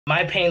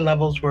My pain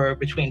levels were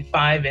between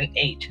 5 and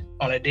 8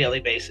 on a daily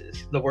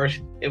basis. The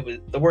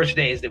worst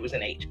days it was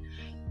an 8.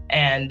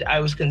 And I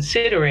was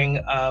considering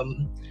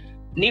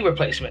knee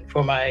replacement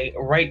for my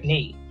right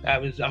knee.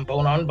 I'm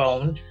bone on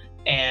bone,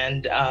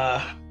 and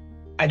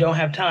I don't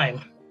have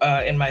time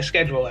in my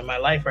schedule in my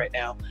life right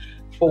now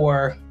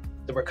for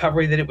the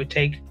recovery that it would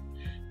take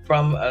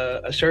from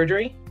a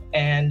surgery.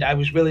 And I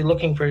was really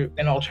looking for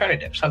an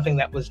alternative, something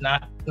that was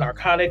not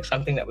narcotic,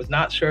 something that was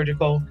not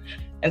surgical,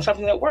 and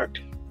something that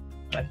worked.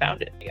 I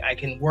found it. I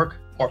can work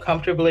more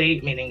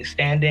comfortably, meaning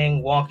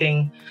standing,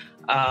 walking,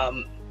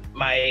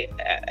 my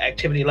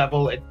activity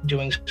level at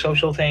doing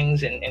social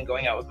things and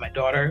going out with my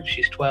daughter.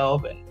 She's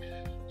 12 and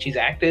she's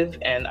active,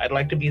 and I'd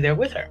like to be there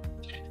with her.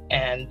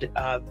 And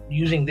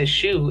using this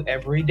shoe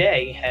every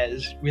day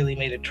has really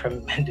made a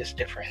tremendous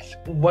difference.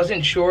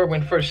 Wasn't sure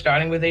when first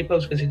starting with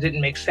Apos because it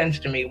didn't make sense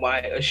to me why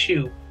a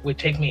shoe would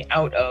take me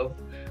out of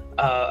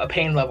a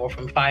pain level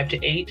from 5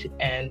 to 8,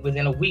 and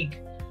within a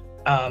week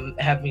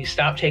have me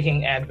stop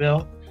taking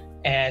Advil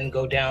and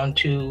go down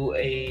to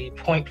a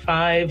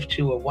 0.5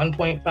 to a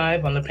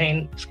 1.5 on the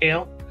pain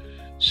scale.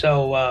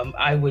 So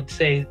I would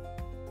say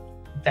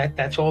that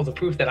that's all the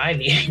proof that I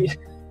need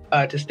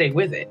to stay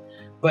with it.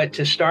 But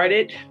to start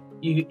it,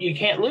 you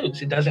can't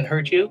lose. It doesn't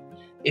hurt you.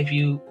 If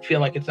you feel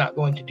like it's not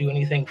going to do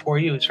anything for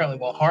you, it certainly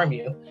won't harm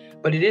you,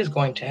 but it is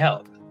going to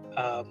help.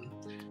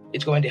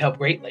 It's going to help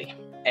greatly.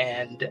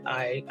 And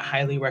I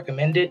highly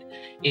recommend it.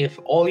 If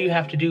all you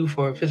have to do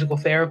for physical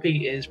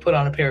therapy is put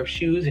on a pair of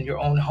shoes in your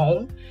own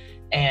home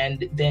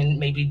and then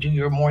maybe do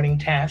your morning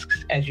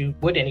tasks as you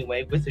would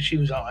anyway with the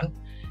shoes on,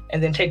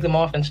 and then take them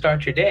off and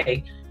start your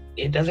day,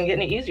 it doesn't get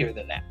any easier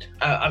than that.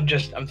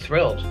 I'm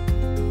thrilled.